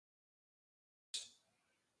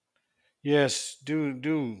Yes,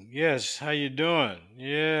 do. Yes, how you doing?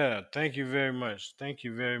 Yeah, thank you very much. Thank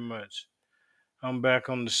you very much. I'm back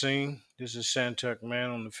on the scene. This is Santuck Man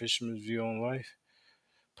on the Fisherman's View on Life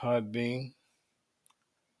Podbean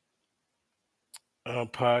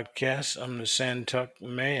podcast. I'm the Santuck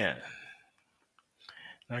Man.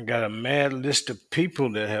 I got a mad list of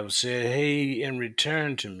people that have said hey in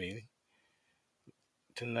return to me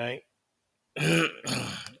tonight.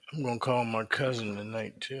 I'm gonna call my cousin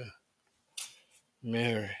tonight too,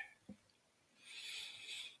 Mary.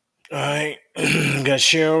 All right, got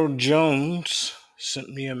Cheryl Jones sent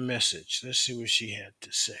me a message. Let's see what she had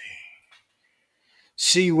to say.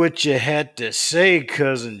 See what you had to say,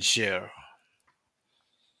 cousin Cheryl.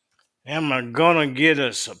 Am I gonna get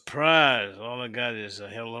a surprise? All I got is a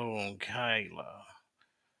hello on Kyla.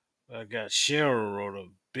 I got Cheryl wrote a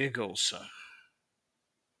big old son.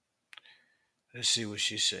 Let's see what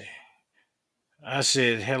she say. I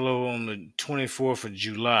said hello on the 24th of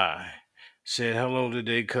July. Said hello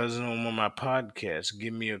today, cousin, on my podcast.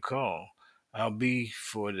 Give me a call. I'll be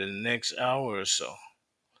for the next hour or so.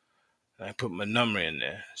 I put my number in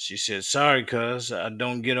there. She said, sorry, cuz, I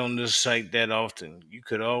don't get on this site that often. You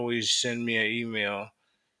could always send me an email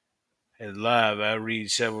at live. I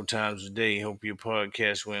read several times a day. Hope your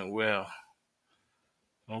podcast went well.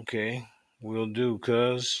 Okay, will do,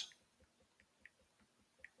 cuz.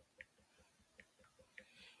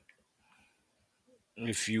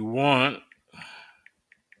 If you want,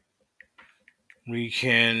 we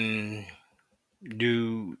can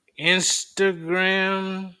do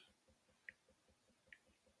Instagram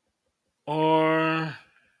or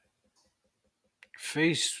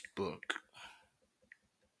Facebook.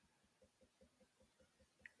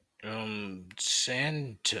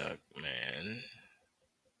 Santuck, man.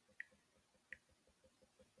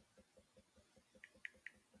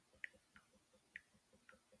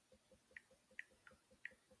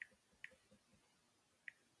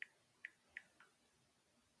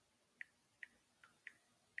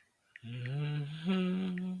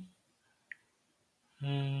 Mm-hmm.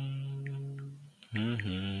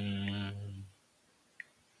 Mm-hmm.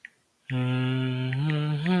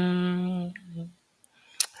 Mm-hmm.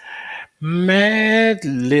 Mad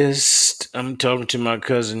list. I'm talking to my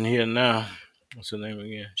cousin here now. What's her name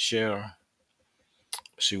again? Cheryl.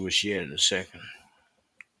 See what she had in a second.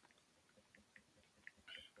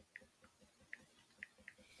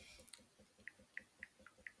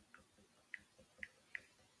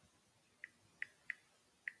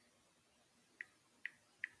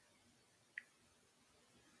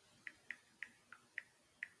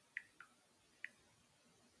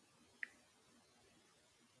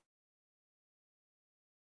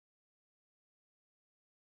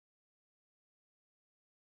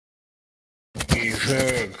 Give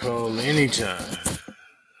her a call anytime.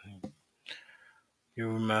 Give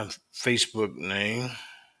her my Facebook name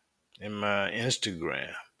and my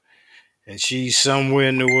Instagram. And she's somewhere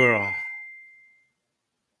in the world.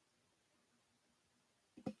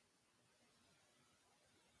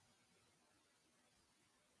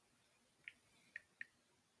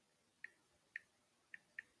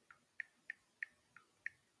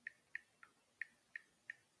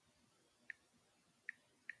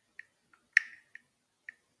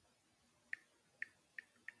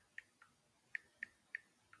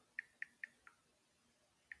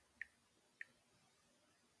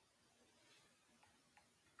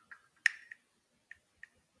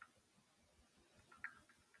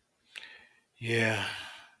 Yeah.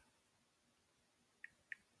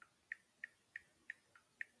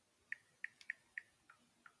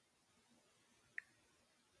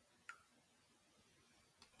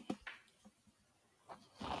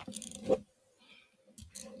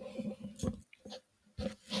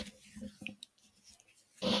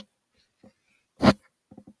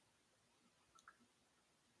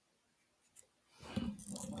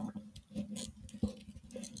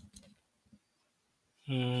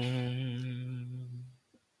 Mm,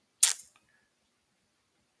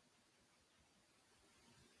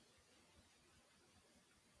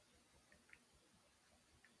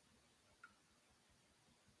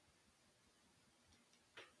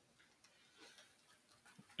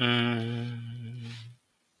 mm,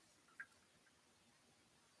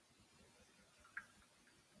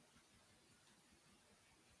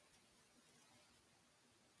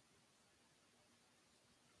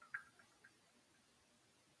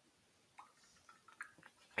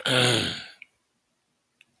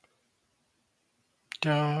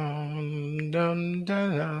 dun, dun, dun,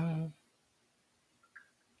 dun.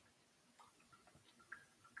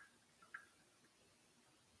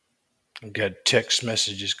 Got text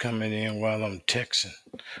messages coming in while I'm texting,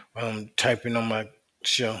 while I'm typing on my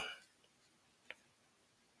show.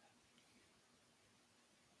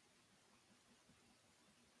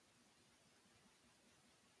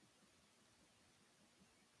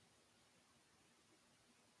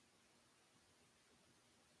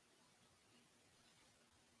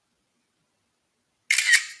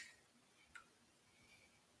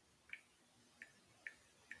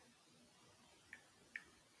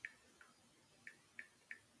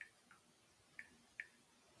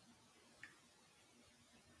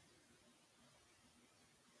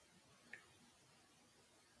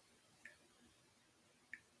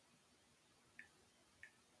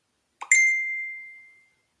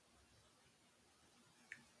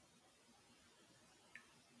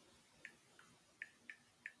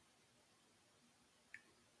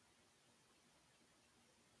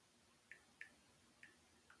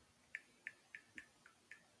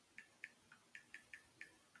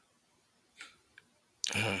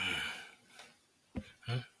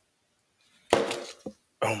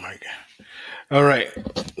 Oh my God. All right.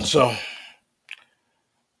 So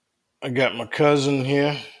I got my cousin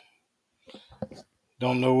here.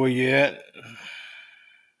 Don't know where you at.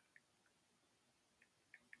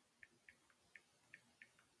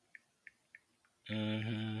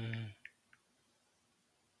 Hmm.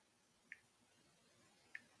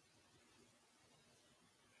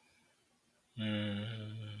 Hmm.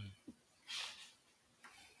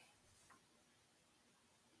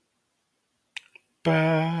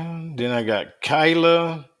 Then I got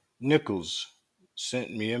Kyla Nichols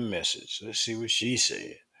sent me a message. Let's see what she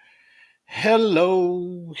said.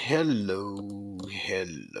 Hello, hello,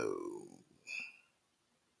 hello.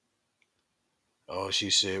 All she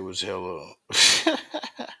said was hello.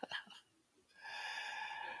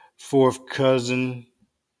 Fourth cousin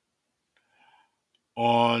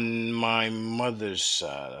on my mother's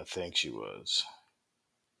side, I think she was.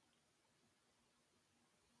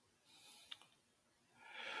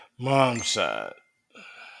 Mom's side.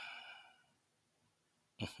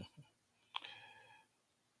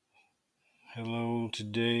 Hello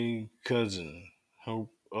today, cousin.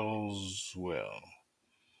 Hope all's well.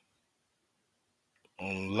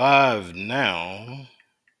 On live now,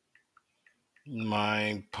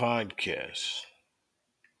 my podcast.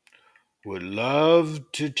 Would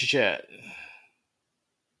love to chat.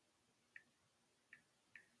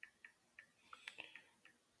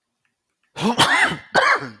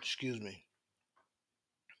 Excuse me.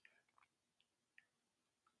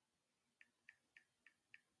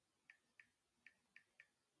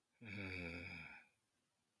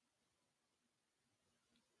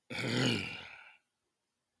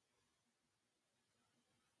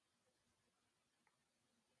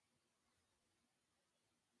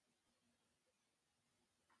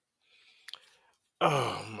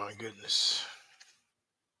 Oh my goodness.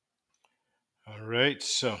 All right,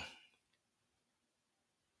 so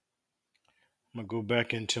I'm gonna go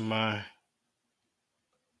back into my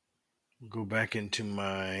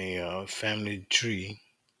family tree.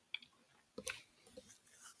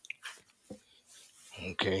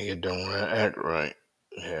 Okay, it don't act right.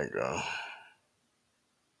 Here we go.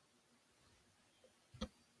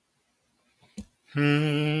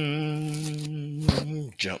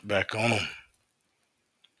 Jump back on them.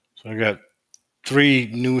 So I got three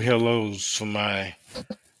new hellos for my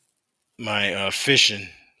fishing.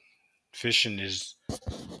 Fishing is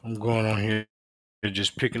I'm going on here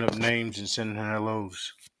just picking up names and sending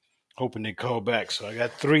hellos, hoping they call back. So I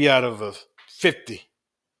got three out of a 50.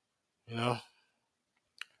 You know,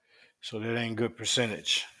 so that ain't good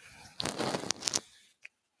percentage.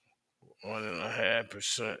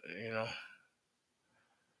 1.5%. You know.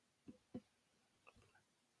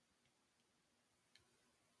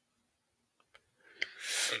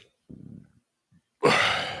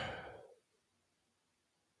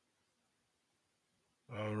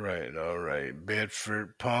 All right, all right.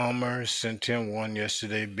 Bedford Palmer sent him one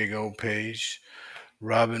yesterday. Big old page.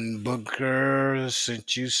 Robin Booker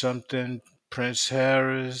sent you something. Prince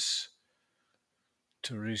Harris.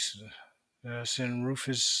 Teresa. I sent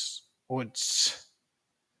Rufus Oates.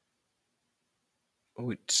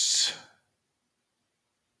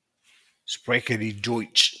 Sprekety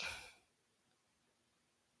Deutsch.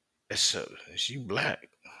 Is she black?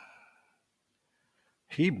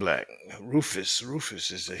 He black. Rufus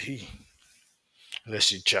is a he.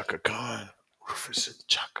 Unless you Chaka Khan. Rufus and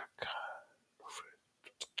Chaka Khan.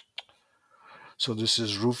 So this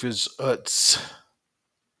is Rufus Utz.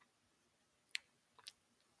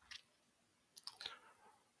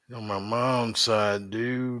 On my mom's side,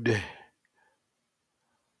 dude.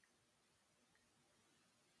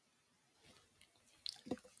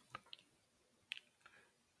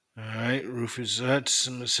 Rufus Hutz.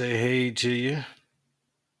 I'm gonna say hey to you.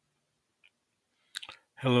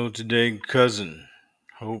 Hello today, cousin.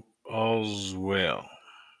 Hope all's well.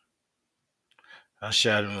 I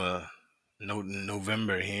shot him a note in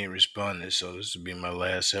November. He ain't responded, so this will be my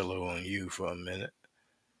last hello on you for a minute.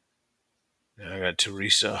 Then I got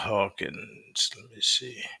Teresa Hawkins. Let me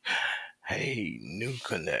see. Hey, new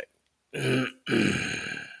connect.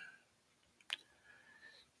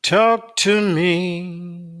 Talk to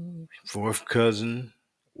me. Fourth cousin,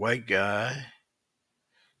 white guy,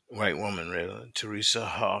 white woman rather, Teresa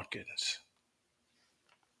Hawkins.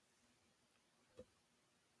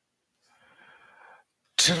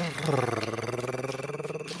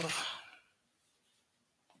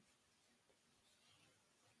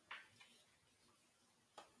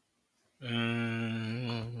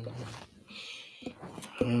 Mm,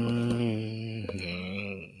 mm,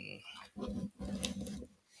 mm.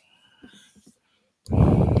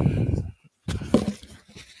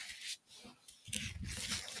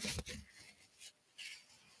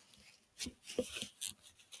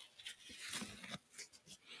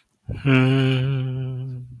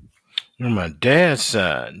 On my dad's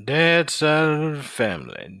side. Dad's side of the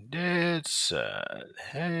family. Dad's side.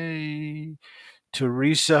 Hey,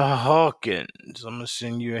 Teresa Hawkins. I'm gonna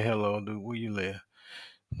send you a hello, dude. Where you live?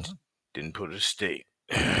 Didn't put a state.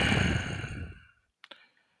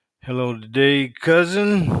 Hello today,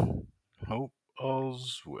 cousin. Hope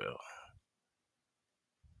all's well.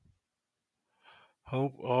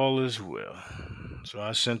 Hope all is well. So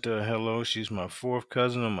I sent her a hello. She's my fourth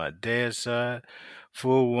cousin on my dad's side,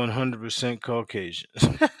 full 100% Caucasian.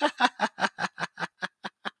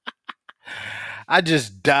 I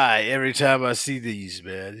just die every time I see these,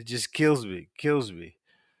 man. It just kills me. Kills me.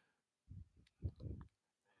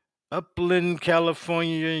 Upland,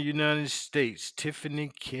 California, United States.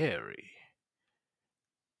 Tiffany Carey.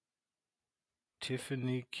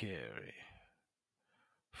 Tiffany Carey.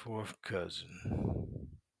 Fourth cousin.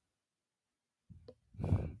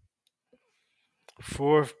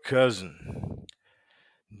 Fourth cousin.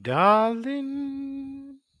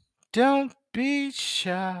 Darling, don't be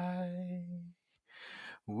shy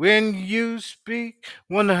when you speak.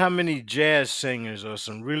 Wonder how many jazz singers or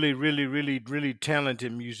some really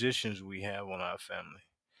talented musicians we have on our family.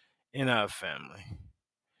 In our family.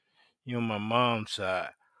 You know, my mom's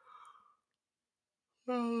side.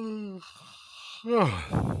 So,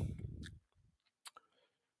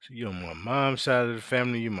 you know, my mom's side of the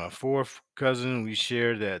family, you're my fourth cousin. We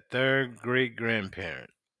share that third great grandparent.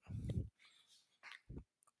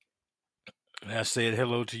 And I said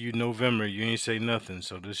hello to you November. You ain't say nothing,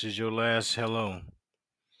 so this is your last hello.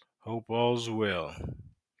 Hope all's well.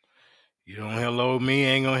 You don't hello me,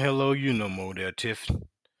 ain't gonna hello you no more there, Tiff.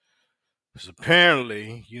 Because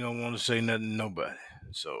apparently you don't want to say nothing to nobody.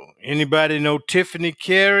 So anybody know Tiffany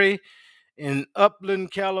Carey in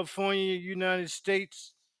Upland, California, United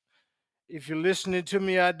States? If you're listening to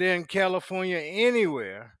me out there in California,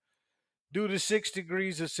 anywhere, do the 6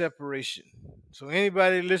 degrees of separation. So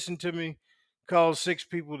anybody listen to me, call 6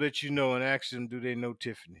 people that you know and ask them, do they know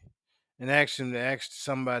Tiffany? And ask them to ask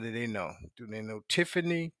somebody they know. Do they know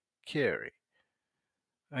Tiffany Carey?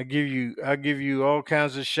 I give you all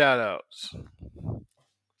kinds of shout outs.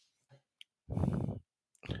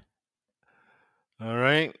 All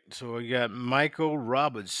right. So I got Michael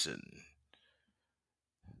Robinson.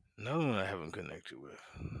 Another one I haven't connected with.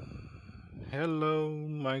 Hello,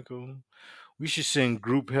 Michael. We should send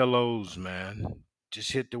group hellos, man.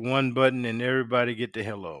 Just hit the one button and everybody get the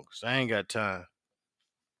hello. Cause I ain't got time.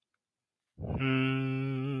 Hmm.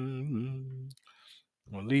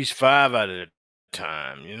 Well, at least 5 out of the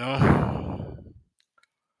time, you know?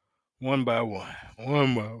 One by one.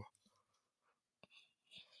 One by one.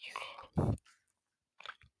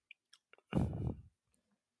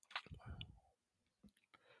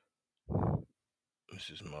 This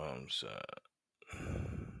is mom's side.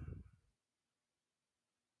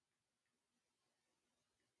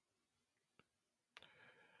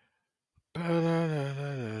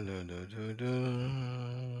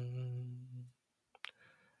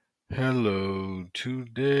 Hello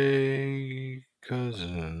today,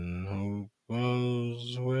 cousin. Hope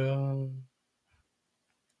all's well.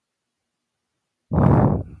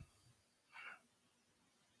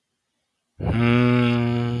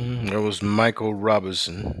 That was Michael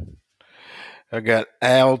Robinson. I got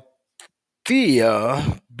Althea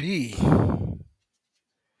B.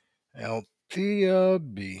 Althea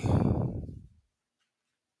B.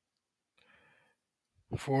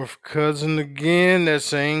 Fourth cousin again, that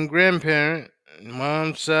same grandparent,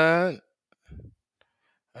 mom's side.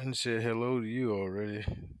 I done said hello to you already.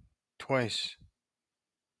 Twice.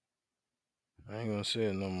 I ain't gonna say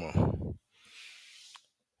it no more.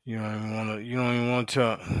 You don't even wanna. You don't even want to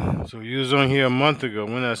talk. So you was on here a month ago.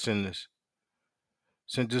 When I sent this,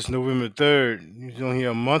 sent this November 3rd. You was on here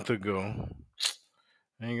a month ago.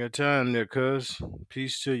 I ain't got time there, cuz.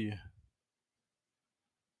 Peace to you.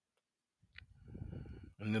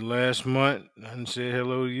 In the last month, I done said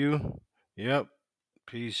hello to you. Yep.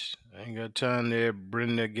 Peace. I ain't got time there,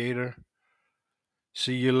 Brenda Gator.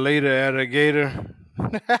 See you later, alligator.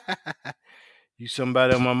 You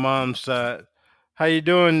somebody on my mom's side. How you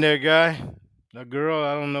doing there, guy? A girl,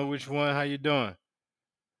 I don't know which one. How you doing?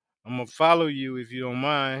 I'm gonna follow you if you don't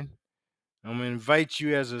mind. I'm gonna invite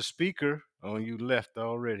you as a speaker. Oh, you left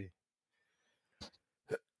already.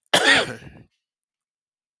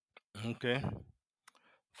 Okay.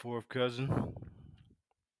 Fourth cousin.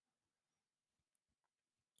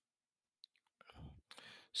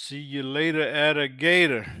 See you later,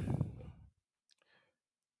 alligator.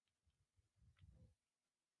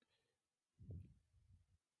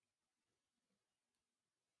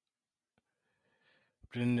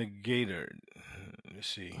 Brenda Gator. Let's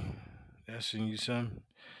see. Did I send you something?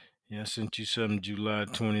 Yeah, I sent you something July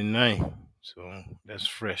 29th. So that's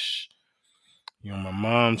fresh. You on my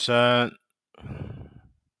mom's side.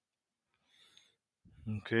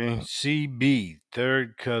 Okay. CB,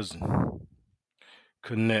 third cousin.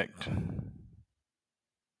 Connect.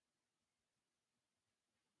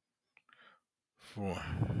 Four.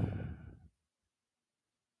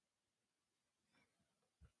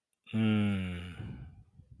 Hmm.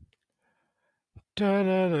 Da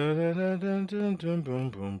da da da da da da da boom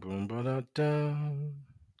boom boom ba da da.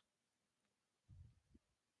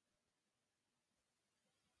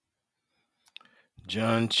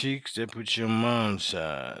 John Cheeks, that put your mom's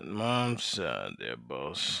side. Mom's side there,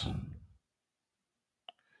 boss.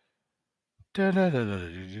 Da da da da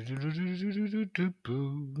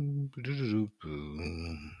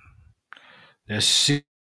That's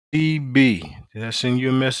CB. Did I send you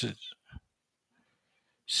a message?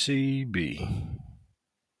 CB.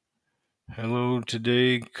 Hello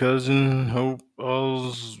today, cousin. Hope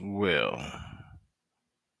all's well.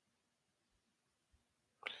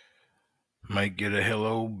 Might get a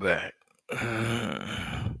hello back.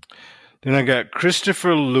 Then I got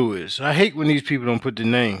Christopher Lewis. I hate when these people don't put the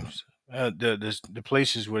names, the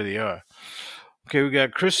places where they are. Okay, we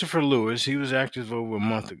got Christopher Lewis. He was active over a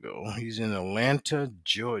month ago. He's in Atlanta,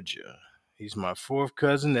 Georgia. He's my fourth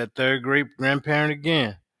cousin, that third great grandparent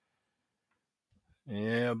again.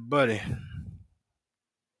 Yeah, buddy.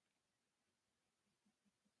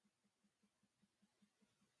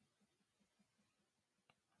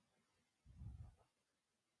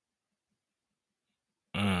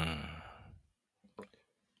 Mm.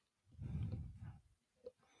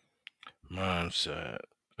 Mom's side.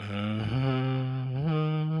 Mhm.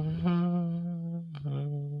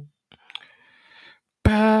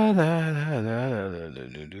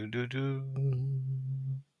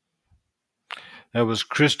 That was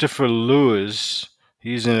Christopher Lewis.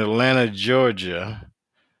 He's in Atlanta, Georgia.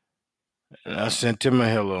 And I sent him a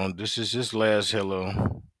hello. This is his last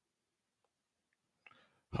hello.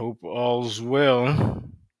 Hope all's well.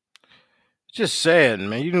 It's just sad,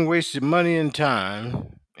 man. You done wasted money and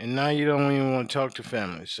time, and now you don't even want to talk to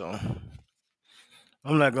family. So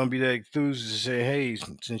I'm not gonna be that enthused to say, hey,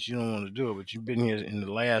 since you don't want to do it, but you've been here in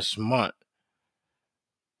the last month.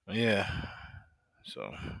 Yeah.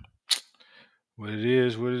 So what it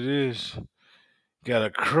is, what it is. Got a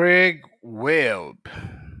Craig Webb.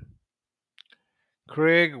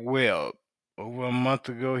 Craig Webb. Over a month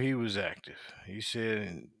ago, he was active. He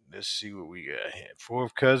said, let's see what we got here.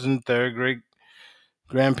 Fourth cousin, third great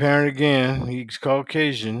grandparent again. He's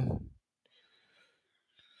Caucasian.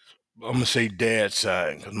 I'm gonna say dad's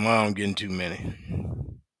side because mom getting too many.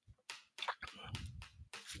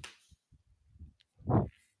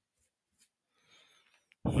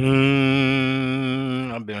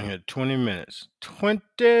 I've been here 20 minutes.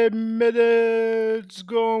 20 minutes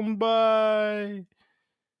gone by.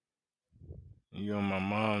 You on my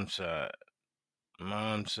mom's side.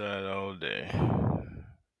 Mom's side all day.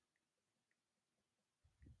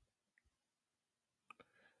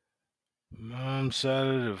 Mom's side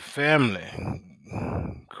of the family.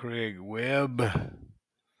 Craig Webb.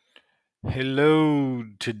 Hello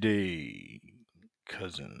today,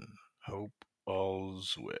 cousin. Hope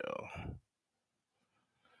all's well.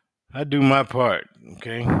 I do my part,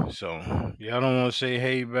 okay? So y'all don't want to say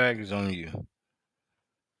hey back, it's on you.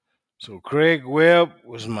 So Craig Webb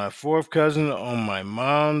was my fourth cousin on my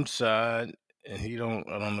mom's side, and I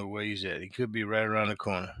don't know where he's at. He could be right around the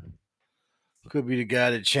corner. Could be the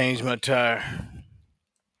guy that changed my tire.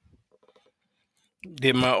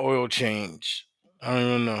 Did my oil change. I don't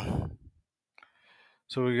even know.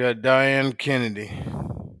 So we got Diane Kennedy.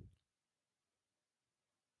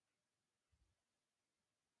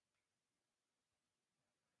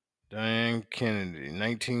 Diane Kennedy,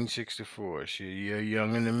 1964. She's a year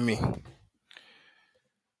younger than me.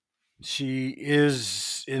 She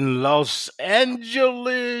is in Los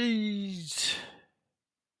Angeles,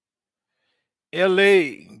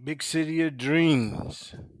 LA, big city of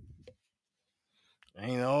dreams.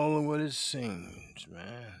 Ain't all of what it seems,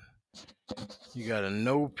 man. You gotta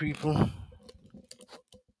know people.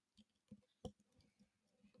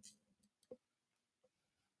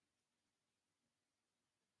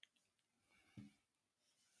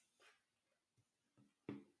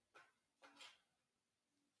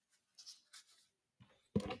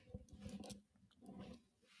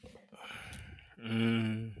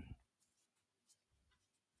 Mm,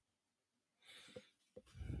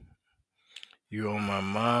 you on my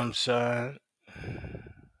mom's side? I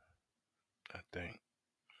think.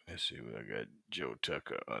 Let's see what I got. Joe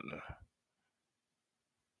Tucker on the.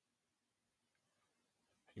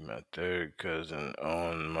 You my third cousin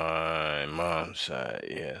on my mom's side.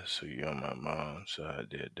 Yeah, so you on my mom's side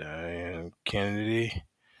there, Diane Kennedy.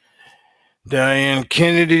 Diane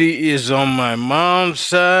Kennedy is on my mom's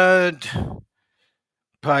side.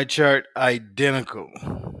 Pie chart identical.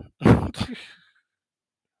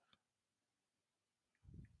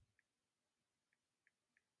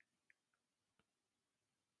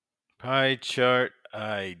 Pie chart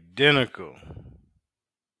identical.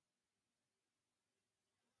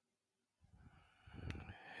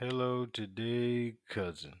 Hello today,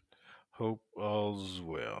 cousin. Hope all's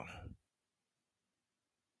well.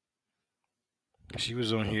 She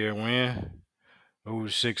was on here when? Over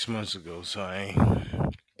 6 months ago, so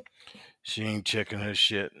she ain't checking her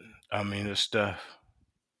shit. I mean her stuff.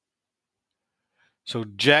 So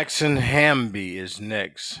Jackson Hamby is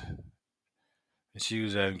next. And she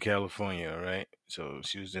was out in California, right? So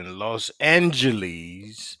she was in Los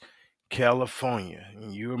Angeles, California.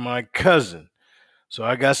 And you're my cousin. So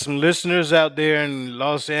I got some listeners out there in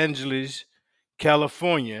Los Angeles,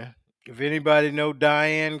 California. If anybody know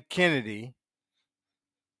Diane Kennedy,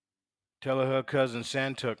 tell her cousin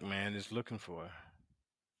Santuck man is looking for her.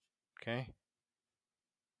 Okay?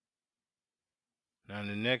 Now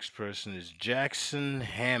the next person is Jackson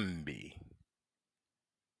Hamby.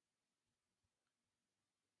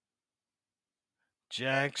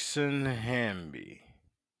 Jackson Hamby.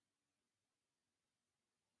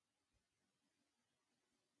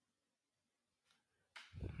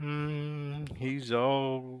 He's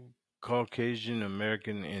all Caucasian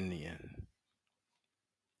American Indian.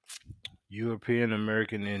 European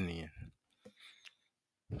American Indian.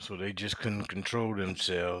 So they just couldn't control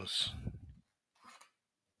themselves.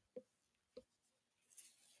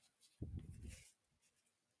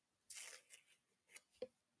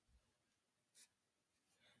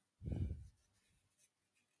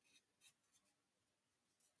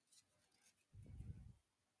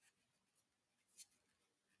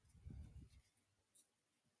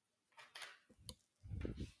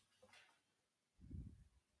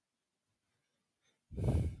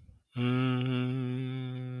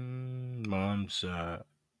 Mom's side.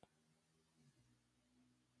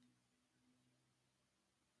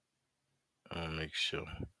 I'll make sure.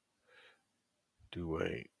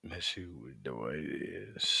 Dwight. Let's see who Dwight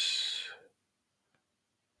is.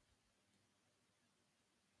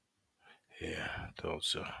 Yeah, thought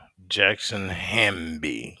so. Jackson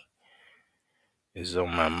Hamby is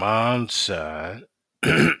on my mom's side.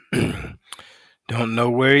 Don't know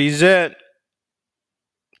where he's at.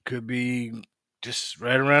 Could be just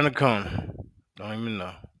right around the corner. Don't even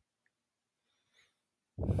know.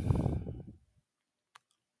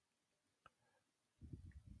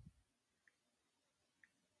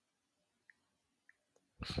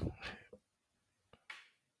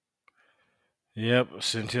 Yep, I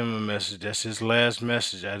sent him a message. That's his last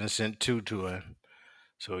message. I done sent two to him.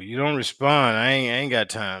 So you don't respond. I ain't got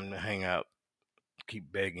time to hang out.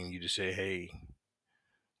 Keep begging you to say, hey,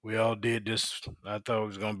 we all did this. I thought it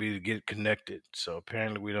was gonna be to get connected. So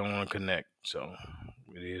apparently we don't want to connect. So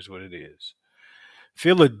it is what it is.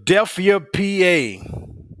 Philadelphia, PA.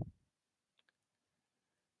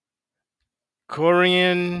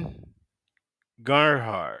 Corian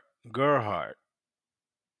Gerhardt. Gerhardt.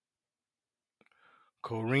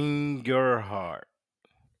 Corinne Gerhardt.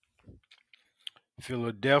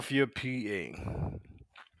 Philadelphia, PA.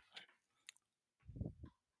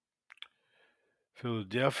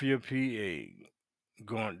 Philadelphia, PA.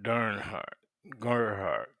 Gernhardt.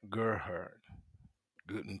 Gerhardt. Gerhardt.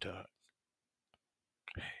 Guten Tag.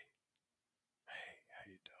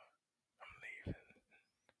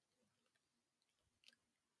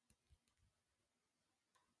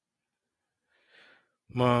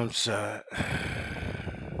 Mom's side.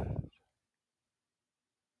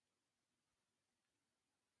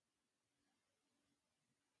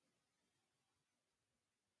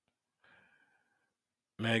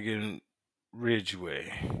 Megan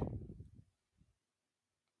Ridgway.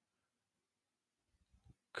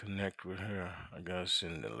 Connect with her. I gotta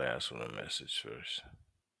send the last one a message first.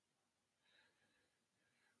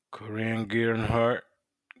 Corinne Gearhart.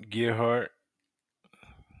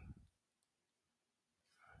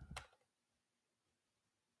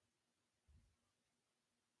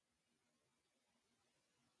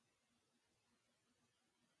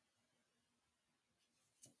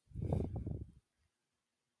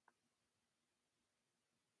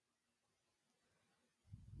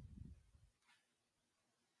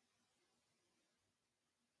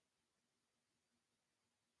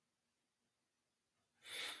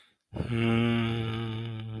 Hmm.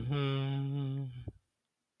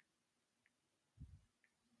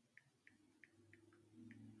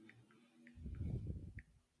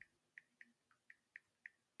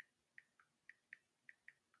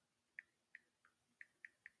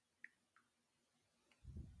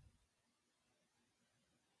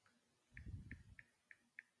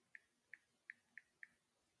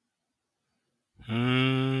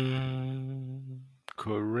 Hmm.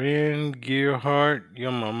 Corinne Gearhart,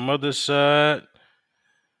 you're on my mother's side.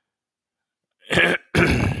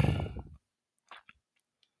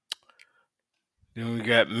 Then we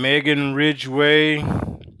got Megan Ridgway.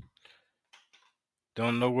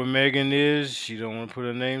 Don't know where Megan is. She don't want to put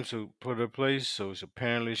her name, so put her place. So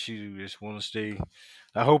apparently she just want to stay.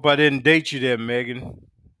 I hope I didn't date you there, Megan.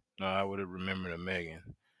 No, I would have remembered a Megan.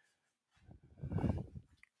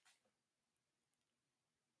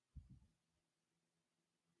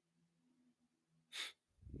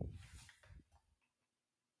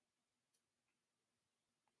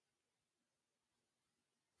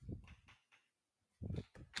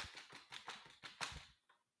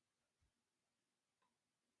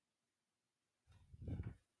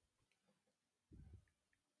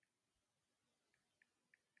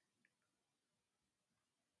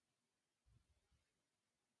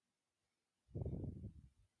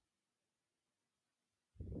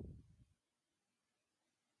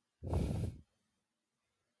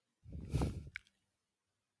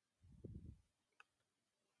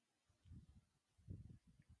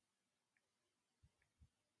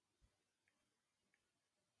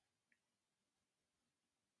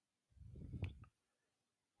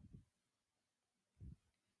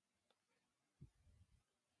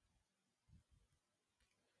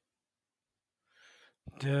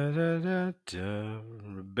 Da da da da.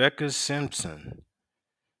 Rebecca Simpson.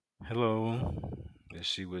 Hello. Let's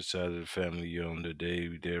see what side of the family you're on today.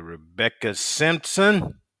 There, Rebecca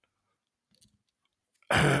Simpson.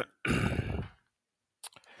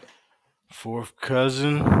 Fourth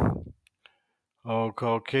cousin, all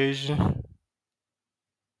Caucasian.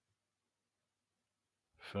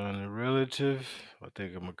 Find a relative. I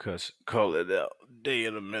think I'm gonna call it out. Day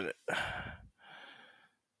in a minute.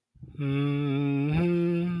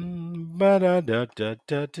 Ba da da da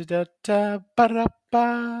da da da da ba da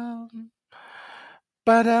ba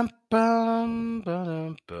ba da bum ba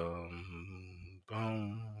da bum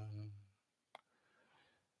bum.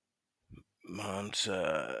 Monsa,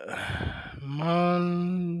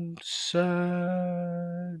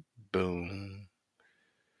 boom.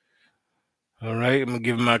 All right, I'm gonna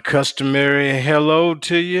give my customary hello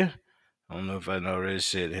to you. I don't know if I already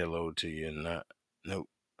said hello to you or not. Nope.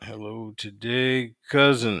 Hello today,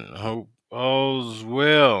 cousin. Hope all's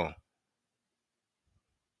well.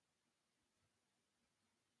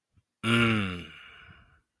 Mm.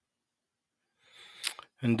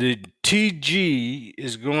 And the TG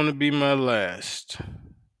is going to be my last.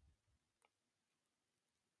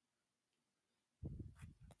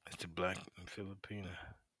 It's the black and Filipina.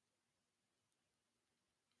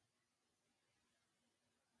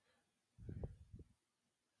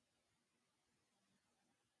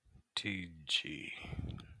 TG.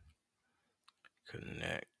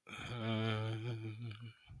 Connect.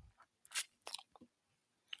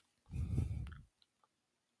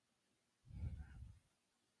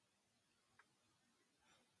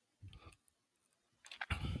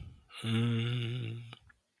 Mm.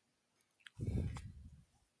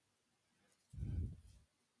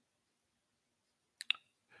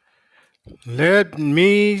 Let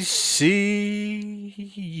me see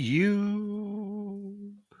you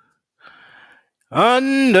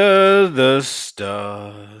under the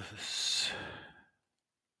stars.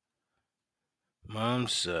 Mom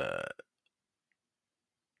said,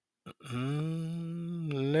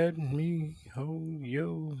 let me hold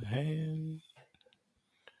your hand.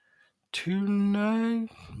 tonight,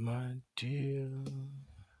 my dear.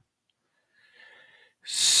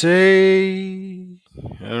 Say,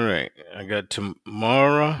 all right. I got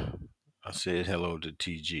tomorrow. I said hello to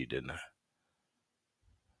TG, didn't I?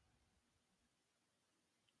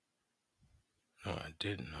 No, I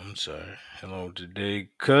didn't. I'm sorry. Hello today,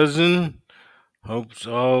 cousin. Hope's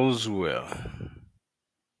all's well.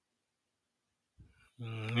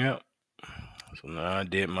 Yep. So now I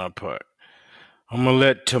did my part. I'm gonna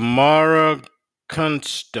let Tamara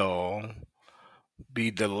Kunstall be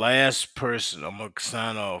the last person. I'm gonna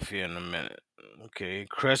sign off here in a minute. Okay,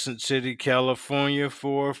 Crescent City, California,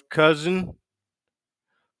 fourth cousin,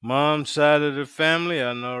 mom's side of the family. I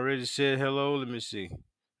already said hello. Let me see.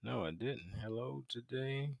 No, I didn't. Hello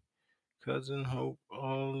today, cousin. Hope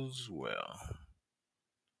all's well.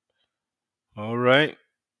 All right.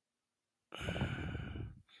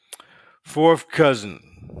 Fourth cousin,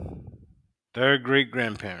 third great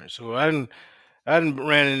grandparent. So I done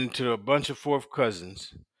ran into a bunch of fourth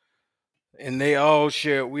cousins, and we all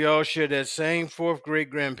share that same fourth great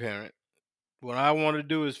grandparent. What I want to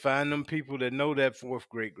do is find them people that know that fourth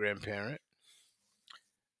great grandparent,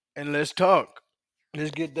 and let's talk.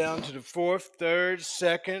 Let's get down to the fourth, third,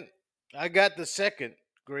 second. I got the second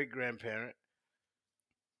great grandparent,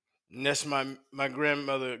 and that's my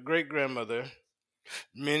grandmother, great grandmother,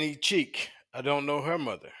 Minnie Cheek. I don't know her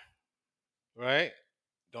mother, right?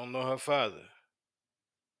 Don't know her father.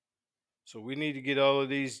 So we need to get all of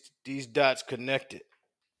these dots connected,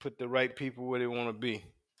 put the right people where they want to be,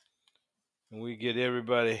 and we get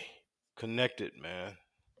everybody connected, man,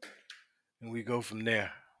 and we go from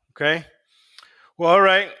there. Okay. Well, all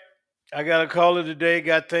right. I got to call it a day.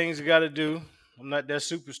 Got things I got to do. I'm not that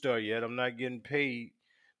superstar yet. I'm not getting paid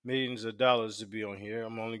millions of dollars to be on here.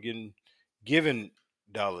 I'm only getting given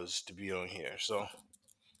dollars to be on here. So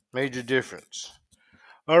major difference.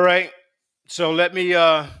 All right. So let me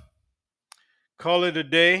call it a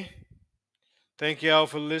day. Thank y'all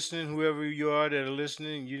for listening. Whoever you are that are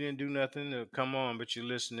listening, you didn't do nothing to come on, but you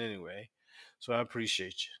listen anyway. So I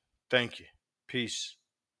appreciate you. Thank you. Peace.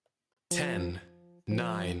 10,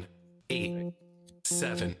 9, 8,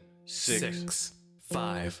 7, 6,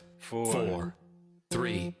 5, 4,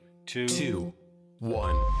 3, 2,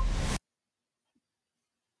 1.